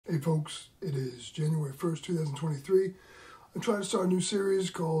Hey folks, it is January 1st, 2023. I'm trying to start a new series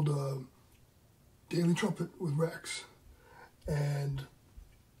called Daily Trumpet with Rex. And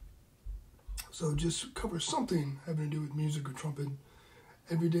so just cover something having to do with music or trumpet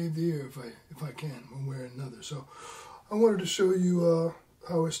every day of the year if I can, one way or another. So I wanted to show you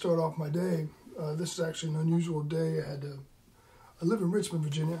how I start off my day. This is actually an unusual day. I live in Richmond,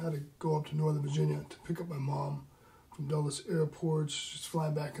 Virginia. I had to go up to Northern Virginia to pick up my mom from Dulles Airport. She's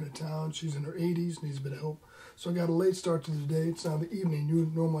flying back into town. She's in her 80s, needs a bit of help. So I got a late start to the day. It's now the evening.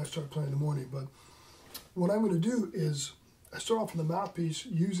 Normally I start playing in the morning, but what I'm going to do is I start off with the mouthpiece,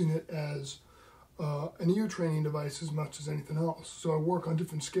 using it as an ear training device as much as anything else. So I work on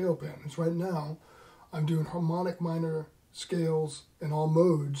different scale patterns. Right now, I'm doing harmonic minor scales in all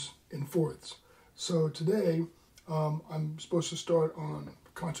modes in fourths. So today, I'm supposed to start on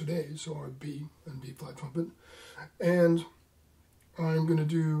concert A, so or B and B flat trumpet, and I'm going to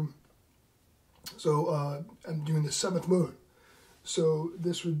do, I'm doing the seventh mode. So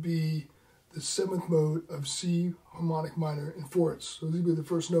this would be the seventh mode of C harmonic minor in fourths. So these will be the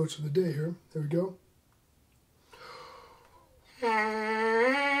first notes of the day here. There we go. A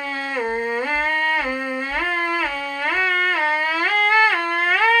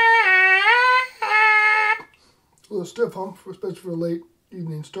little stiff hump, especially for a late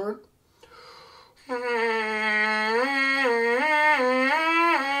evening start. So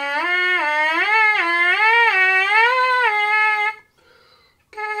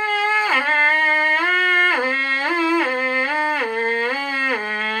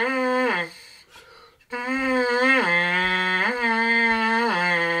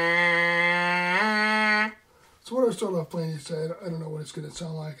when I start off playing, you say, I don't know what it's going to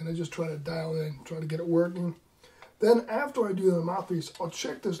sound like, and I just try to dial in, try to get it working. Then after I do the mouthpiece, I'll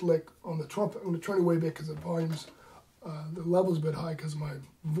check this lick on the trumpet. I'm going to turn it way back because the volume's, the level's a bit high because my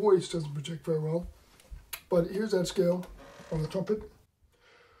voice doesn't project very well. But here's that scale on the trumpet.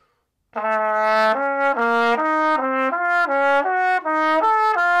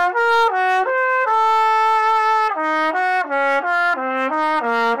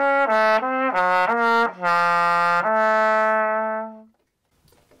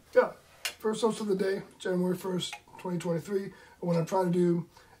 Yeah, first notes of the day, January 1st, 2023. And what I'm trying to do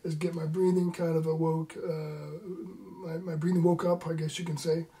is get my breathing kind of awoke, my breathing woke up, I guess you can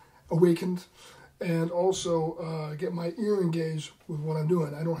say, awakened, and also get my ear engaged with what I'm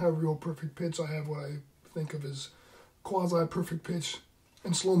doing. I don't have real perfect pitch. I have what I think of as quasi-perfect pitch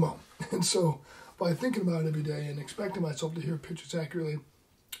and slow-mo. And so by thinking about it every day and expecting myself to hear pitches accurately,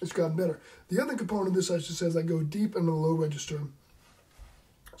 it's gotten better. The other component of this, I should say, is I go deep into the low register.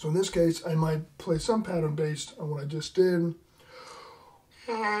 So in this case, I might play some pattern based on what I just did.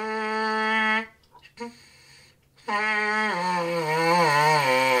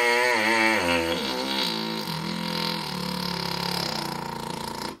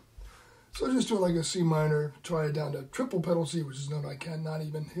 So just do like a C minor, try it down to triple pedal C, which is a note I cannot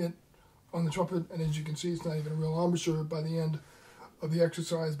even hit on the trumpet. And as you can see, it's not even a real embouchure by the end of the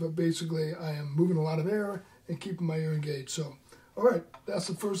exercise, but basically I am moving a lot of air and keeping my ear engaged. So, all right, that's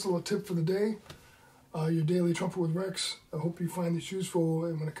the first little tip for the day. Your daily trumpet with Rex. I hope you find this useful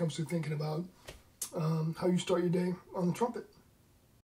when it comes to thinking about how you start your day on the trumpet.